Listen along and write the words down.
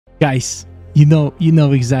Guys, you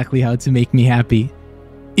know exactly how to make me happy.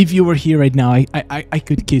 If you were here right now, I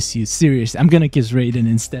could kiss you. Seriously, I'm gonna kiss Raiden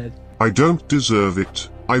instead. I don't deserve it.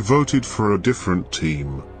 I voted for a different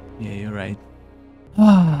team. Yeah, you're right.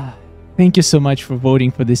 Thank you so much for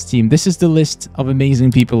voting for this team. This is the list of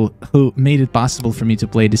amazing people who made it possible for me to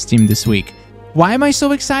play this team this week. Why am I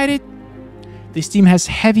so excited? This team has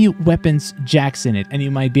Heavy Weapons Jax in it, and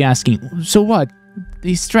you might be asking, so what?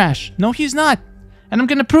 He's trash. No, he's not. And I'm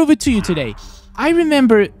gonna prove it to you today. I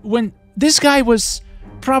remember when this guy was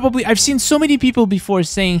probably... I've seen so many people before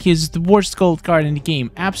saying he's the worst gold card in the game.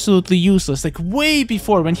 Absolutely useless. Like, way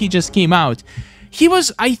before when he just came out. He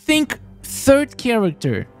was, I think, third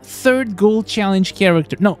gold challenge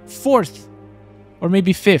character. No, fourth. Or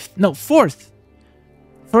maybe fifth. No, fourth.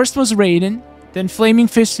 First was Raiden, then Flaming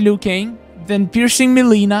Fist Liu Kang, then Piercing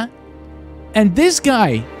Melina. And this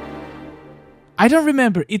guy, I don't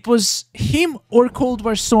remember. It was him or Cold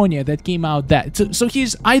War Sonya that came out that. So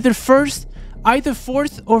he's either first, either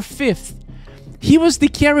fourth or fifth. He was the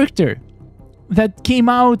character that came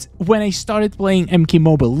out when I started playing MK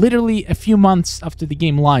Mobile. Literally a few months after the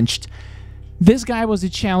game launched. This guy was a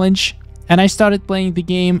challenge, and I started playing the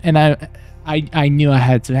game, and I knew I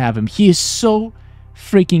had to have him. He is so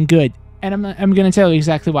freaking good, and I'm gonna tell you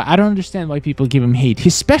exactly why. I don't understand why people give him hate.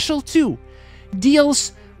 His special 2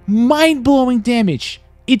 deals mind-blowing damage.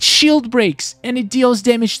 It shield breaks, and it deals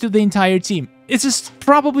damage to the entire team. It's just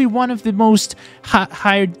probably one of the most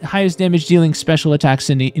highest damage dealing special attacks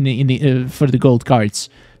for the gold cards.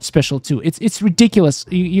 Special 2. It's ridiculous.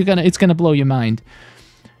 It's gonna blow your mind.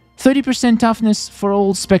 30% toughness for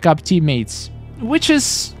all spec up teammates, which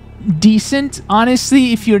is decent.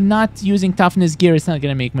 Honestly, if you're not using toughness gear, it's not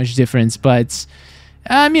gonna make much difference, but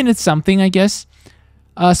I mean, it's something, I guess.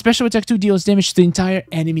 Special attack 2 deals damage to the entire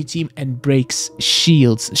enemy team and breaks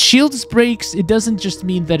shields. Shields breaks, it doesn't just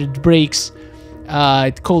mean that it breaks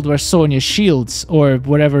Cold War Sonya shields or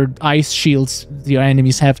whatever ice shields your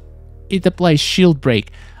enemies have. It applies shield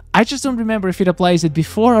break. I just don't remember if it applies it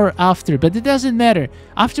before or after, but it doesn't matter.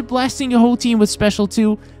 After blasting your whole team with special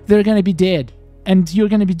 2, they're gonna be dead. And you're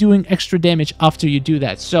gonna be doing extra damage after you do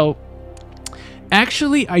that. So,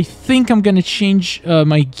 actually, I think I'm gonna change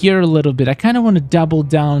my gear a little bit. I kind of want to double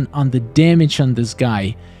down on the damage on this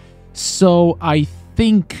guy. So, I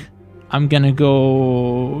think I'm gonna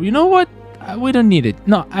go... You know what? We don't need it.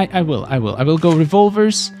 No, I will. I will go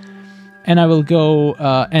revolvers. And I will go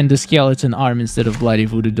and the skeleton arm instead of bloody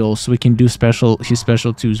voodoo doll, so we can do his special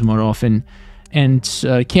 2s more often. And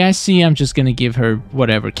Cassie, I'm just gonna give her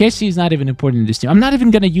whatever. Cassie is not even important in this team. I'm not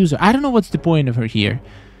even gonna use her. I don't know what's the point of her here.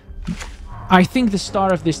 I think the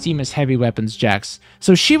star of this team is Heavy Weapons Jax,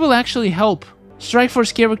 so she will actually help Strike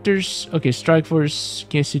Force characters. Okay, Strike Force.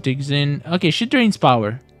 Cassie takes in. Okay, she drains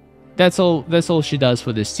power. That's all she does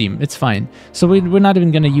for this team. It's fine. So we're not even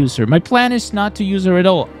gonna use her. My plan is not to use her at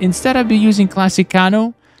all. Instead, I'll be using Classic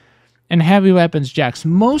Kano and Heavy Weapons Jax.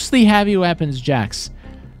 Mostly Heavy Weapons Jax.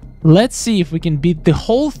 Let's see if we can beat the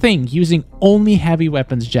whole thing using only Heavy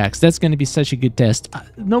Weapons Jax. That's gonna be such a good test.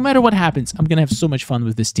 No matter what happens, I'm gonna have so much fun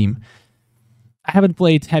with this team. I haven't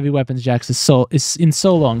played Heavy Weapons Jax in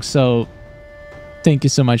so long, so thank you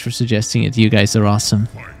so much for suggesting it. You guys are awesome.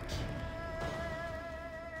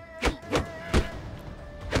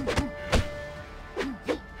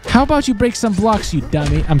 How about you break some blocks, you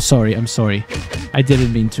dummy? I'm sorry. I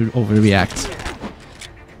didn't mean to overreact.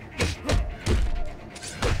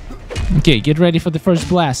 Okay, get ready for the first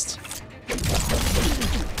blast.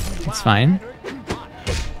 It's fine.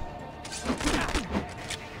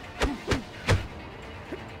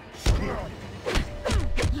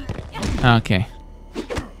 Okay.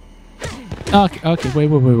 Okay,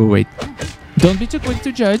 wait. Don't be too quick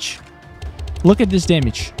to judge. Look at this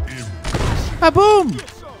damage. Ah, boom!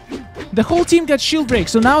 The whole team got shield break,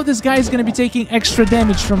 so now this guy is going to be taking extra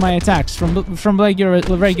damage from my attacks, from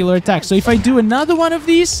regular attacks. So if I do another one of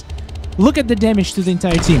these, look at the damage to the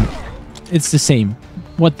entire team. It's the same.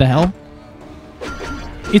 What the hell?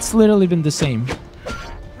 It's literally been the same.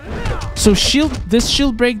 So this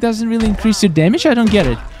shield break doesn't really increase your damage? I don't get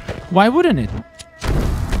it. Why wouldn't it?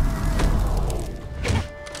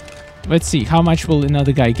 Let's see, how much will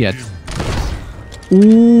another guy get?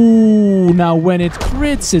 Ooh, now when it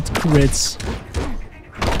crits, it crits.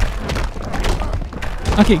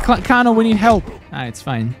 Okay, Kano, we need help. Ah, it's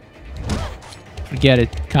fine. Forget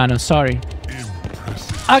it, Kano, sorry.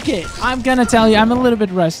 Okay, I'm gonna tell you, I'm a little bit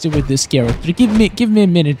rusty with this character. Give me a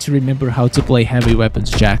minute to remember how to play Heavy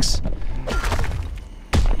Weapons Jax.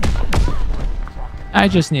 I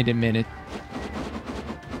just need a minute.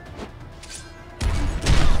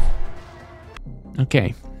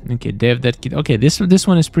 Okay, Okay, Dev that kid. Okay, this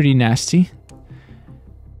one is pretty nasty.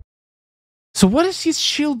 So what does his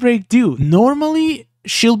shield break do? Normally,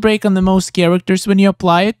 shield break on the most characters, when you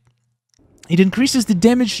apply it, it increases the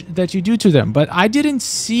damage that you do to them, but I didn't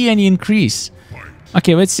see any increase.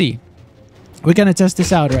 Okay, let's see. We're gonna test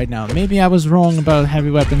this out right now. Maybe I was wrong about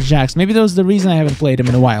Heavy Weapons Jax. Maybe that was the reason I haven't played him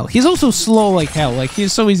in a while. He's also slow like hell. Like,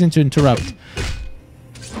 he's so easy to interrupt.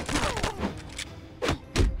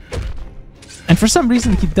 And for some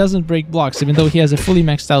reason, he doesn't break blocks, even though he has a fully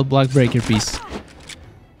maxed out block breaker piece.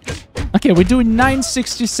 Okay, we're doing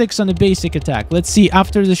 966 on the basic attack. Let's see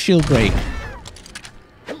after the shield break.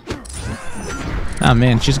 Oh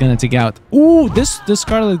man, she's gonna take out. Ooh, this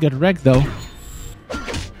Scarlet got wrecked though.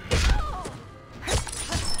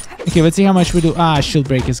 Okay, let's see how much we do. Ah, shield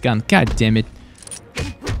break is gone. God damn it.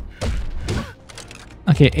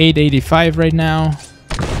 Okay, 885 right now.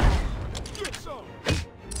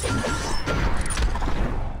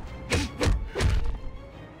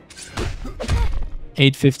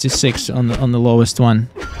 $856 on the lowest one.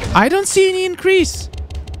 I don't see any increase.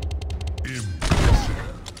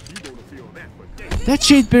 That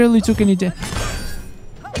shade barely took any damage.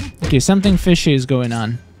 Okay, something fishy is going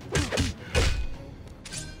on.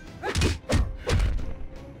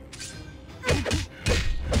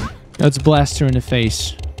 Let's blast her in the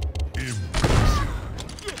face.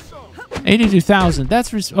 82,000.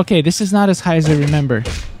 That's okay. This is not as high as I remember,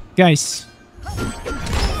 guys.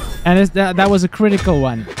 And that was a critical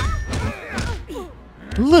one.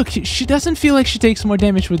 Look, she doesn't feel like she takes more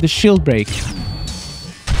damage with the shield break.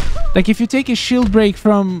 Like if you take a shield break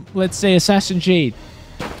from, let's say, Assassin Jade,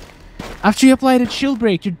 after you apply that shield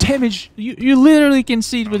break, your damage, you literally can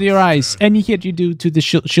see it with your eyes. Any hit you do to the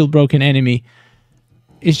shield broken enemy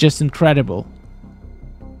is just incredible.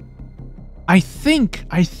 I think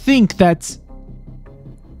that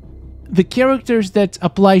the characters that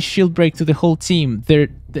apply shield break to the whole team,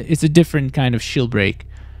 it's a different kind of shield break.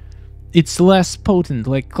 It's less potent,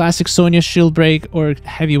 like classic Sonya shield break or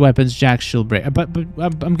Heavy Weapons Jax shield break. But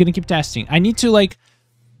I'm gonna keep testing. I need to like,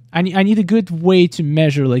 I need a good way to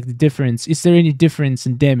measure like the difference. Is there any difference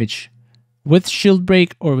in damage with shield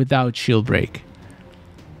break or without shield break?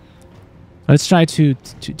 Let's try to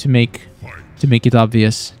make it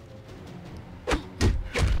obvious.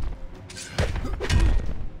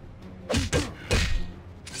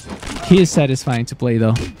 He is satisfying to play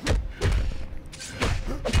though.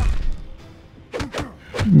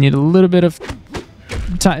 Need a little bit of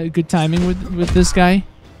good timing with this guy.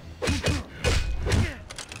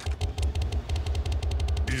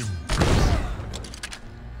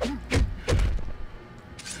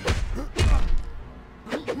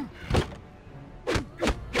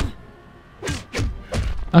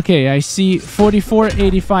 Okay, I see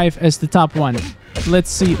 4485 as the top one. Let's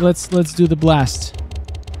see. Let's do the blast.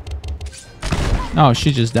 Oh,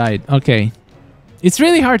 she just died. Okay. It's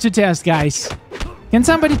really hard to test, guys. Can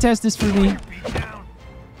somebody test this for me?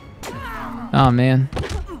 Oh, man.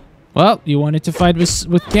 Well, you wanted to fight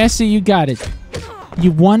with Cassie, you got it.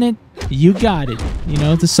 You won it, you got it. You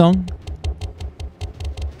know the song?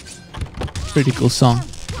 Pretty cool song.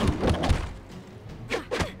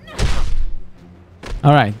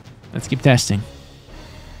 Alright, let's keep testing.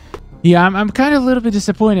 Yeah, I'm kind of a little bit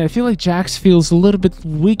disappointed. I feel like Jax feels a little bit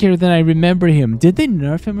weaker than I remember him. Did they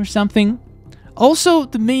nerf him or something? Also,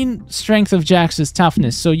 the main strength of Jax is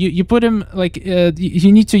toughness. So you put him, like,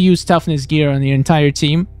 you need to use toughness gear on your entire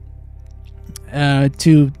team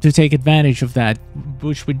to take advantage of that,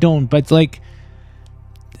 which we don't. But, like,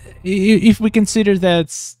 if we consider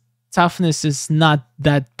that toughness is not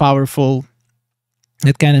that powerful,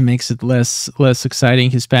 it kind of makes it less exciting,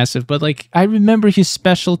 his passive. But, like, I remember his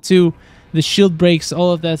special too. The shield breaks,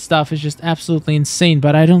 all of that stuff is just absolutely insane.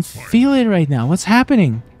 But I don't feel it right now. What's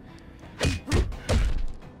happening?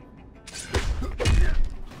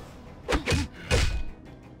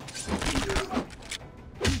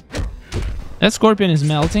 That Scorpion is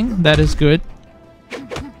melting. That is good.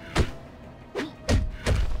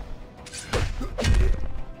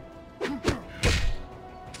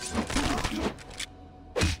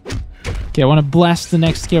 Okay, I want to blast the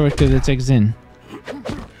next character that takes in.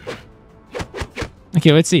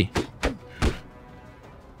 Okay, let's see.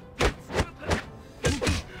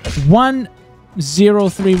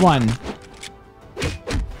 1031.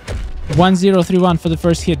 1031 for the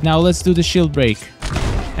first hit. Now let's do the shield break.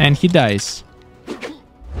 And he dies.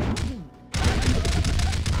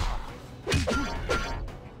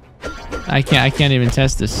 I can't even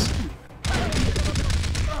test this.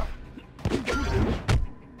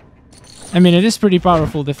 I mean, it is pretty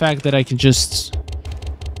powerful, the fact that I can just...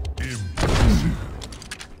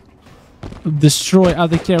 destroy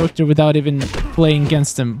other character without even playing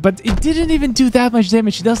against them. But it didn't even do that much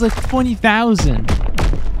damage. It does like 20,000.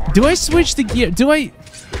 Do I switch the gear? Do I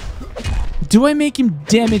make him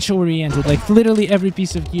damage oriented? Like literally every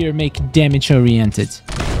piece of gear make damage oriented.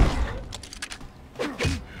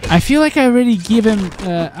 I feel like I already gave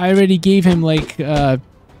him like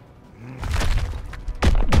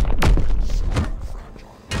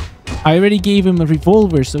I already gave him a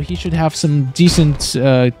revolver, so he should have some decent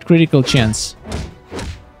critical chance.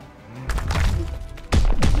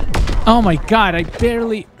 Oh my god, I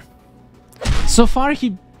barely... So far,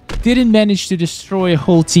 he didn't manage to destroy a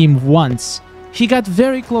whole team once. He got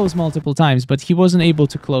very close multiple times, but he wasn't able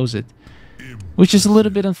to close it. Which is a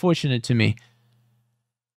little bit unfortunate to me.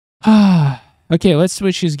 Okay, let's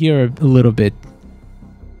switch his gear a little bit.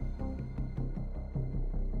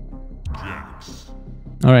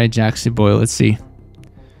 Alright, Jaxy boy, let's see.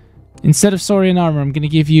 Instead of Saurian armor, I'm gonna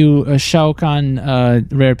give you a Shao Kahn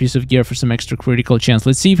rare piece of gear for some extra critical chance.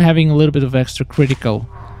 Let's see if having a little bit of extra critical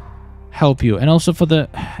help you. And also for the...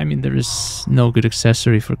 I mean, there is no good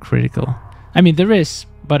accessory for critical. I mean, there is,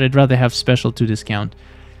 but I'd rather have special 2 discount.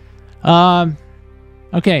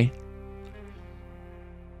 Okay.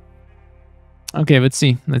 Okay, let's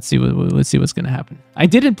see. Let's see what's gonna happen. I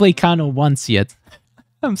didn't play Kano once yet.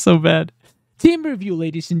 I'm so bad. Team review,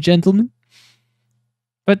 ladies and gentlemen.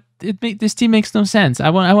 But this team makes no sense. I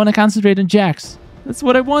want to concentrate on Jax. That's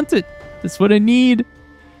what I wanted. That's what I need.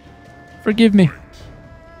 Forgive me.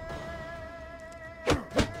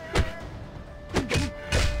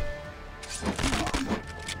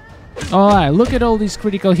 Alright, look at all these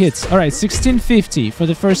critical hits. Alright, 1650 for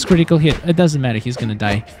the first critical hit. It doesn't matter, he's gonna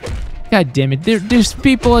die. God damn it, these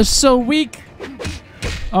people are so weak.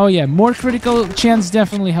 Oh yeah, more critical chance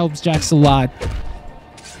definitely helps Jax a lot.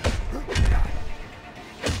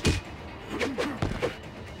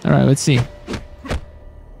 Alright, let's see.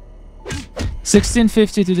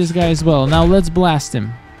 1650 to this guy as well. Now let's blast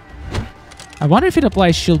him. I wonder if it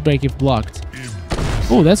applies shield break if blocked.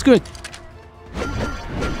 Oh, that's good.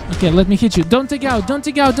 Okay, let me hit you. Don't take out, don't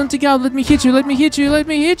take out, don't take out. Let me hit you, let me hit you, let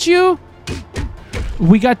me hit you.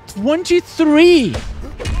 We got 23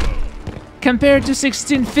 compared to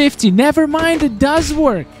 1650. Never mind, it does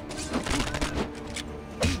work.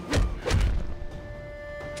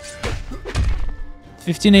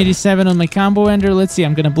 $1587 on my combo ender. Let's see,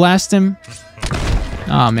 I'm gonna blast him.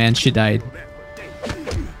 Oh man, she died.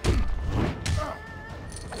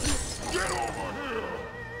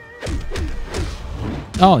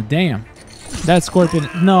 Oh damn. That Scorpion.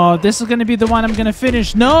 No, this is gonna be the one I'm gonna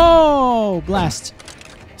finish. No! Blast.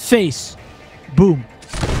 Face. Boom.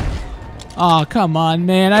 Oh, come on,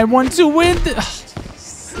 man. I want to win.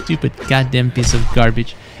 Stupid goddamn piece of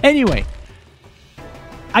garbage. Anyway.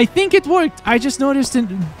 I think it worked. I just noticed a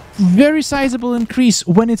very sizable increase.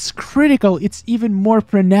 When it's critical, it's even more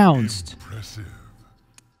pronounced. Impressive.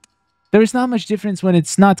 There is not much difference when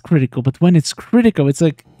it's not critical, but when it's critical, it's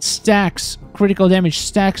like stacks. Critical damage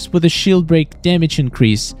stacks with a shield break damage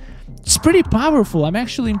increase. It's pretty powerful. I'm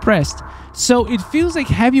actually impressed. So it feels like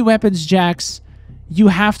Heavy Weapons Jax, you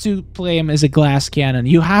have to play him as a glass cannon.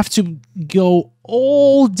 You have to go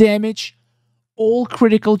all damage, all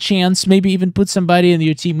critical chance, maybe even put somebody in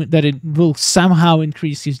your team that it will somehow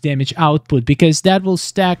increase his damage output, because that will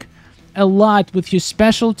stack a lot with his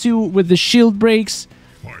special 2, with the shield breaks.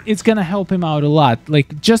 It's gonna help him out a lot.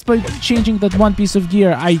 Like, just by changing that one piece of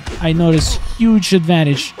gear, I notice huge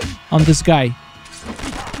advantage on this guy.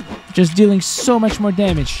 Just dealing so much more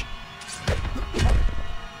damage.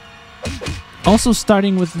 Also,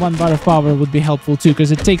 starting with 1 bar of power would be helpful too,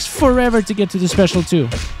 because it takes forever to get to the special 2.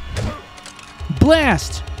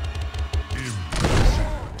 Blast!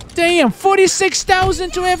 Damn,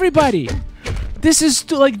 46,000 to everybody! This is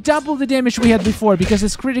like double the damage we had before, because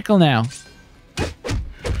it's critical now.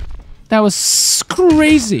 That was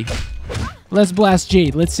crazy. Let's blast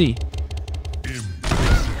Jade. Let's see.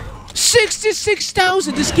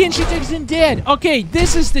 66,000! The skin she takes in dead! Okay,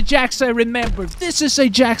 this is the Jax I remember. This is a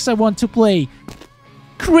Jax I want to play.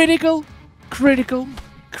 Critical, critical,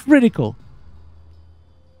 critical.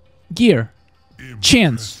 Gear.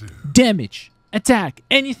 Chance. Damage. Attack.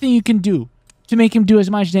 Anything you can do to make him do as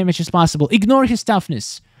much damage as possible. Ignore his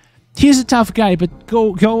toughness. He's a tough guy, but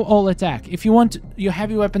go all attack. If you want your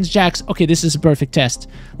Heavy Weapons Jax, okay, this is a perfect test.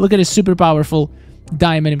 Look at his super powerful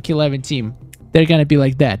Diamond MK11 team. They're gonna be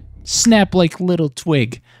like that. Snap like little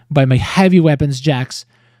twig by my Heavy Weapons Jax.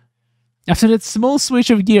 After that small switch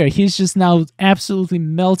of gear, he's just now absolutely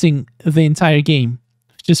melting the entire game.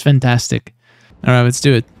 Just fantastic. Alright, let's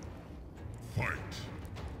do it.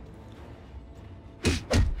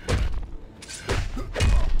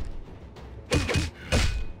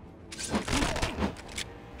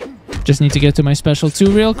 Just need to get to my special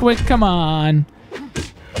 2 real quick. Come on.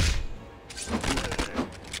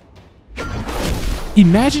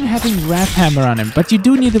 Imagine having Wrath Hammer on him, but you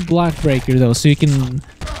do need a block breaker though, so you can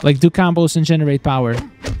like do combos and generate power.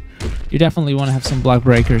 You definitely want to have some block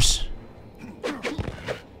breakers.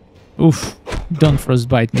 Oof. Don't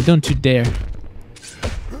frostbite me. Don't you dare.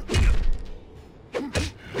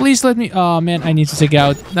 Please let me... Oh man, I need to take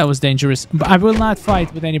out. That was dangerous. But I will not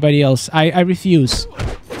fight with anybody else. I refuse.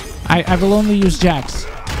 I will only use Jax.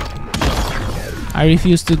 I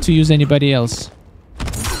refuse to use anybody else.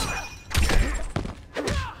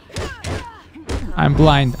 I'm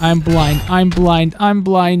blind. I'm blind. I'm blind. I'm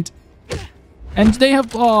blind. And they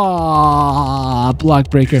have... Oh, block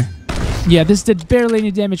breaker. Yeah, this did barely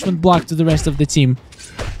any damage when blocked to the rest of the team.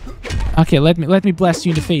 Okay, let me blast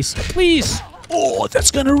you in the face. Please! Oh, that's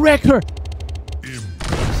gonna wreck her!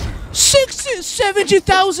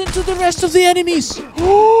 70,000 to the rest of the enemies!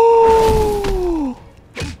 Oh!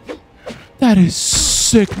 That is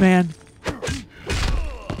sick, man.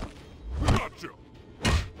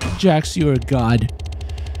 Jax, you're a god.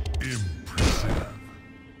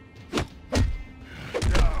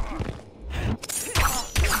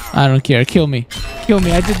 I don't care. Kill me. Kill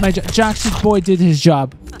me. I did my job. Jax's boy did his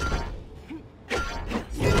job.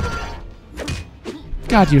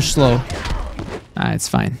 God, you're slow. Ah, it's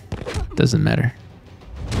fine. Doesn't matter.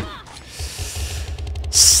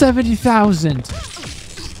 70,000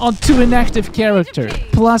 onto an active character.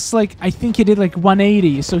 Plus, like, I think he did like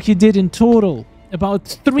 180. So he did in total about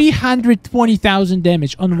 320,000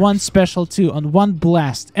 damage on one special 2, on one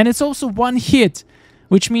blast. And it's also one hit,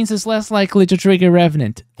 which means it's less likely to trigger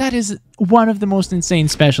Revenant. That is one of the most insane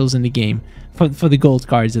specials in the game, for the gold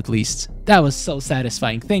cards at least. That was so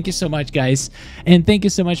satisfying. Thank you so much, guys. And thank you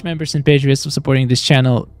so much, members and patriots, for supporting this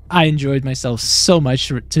channel. I enjoyed myself so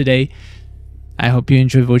much today. I hope you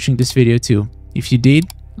enjoyed watching this video too. If you did,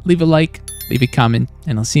 leave a like, leave a comment,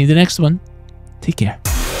 and I'll see you in the next one. Take care.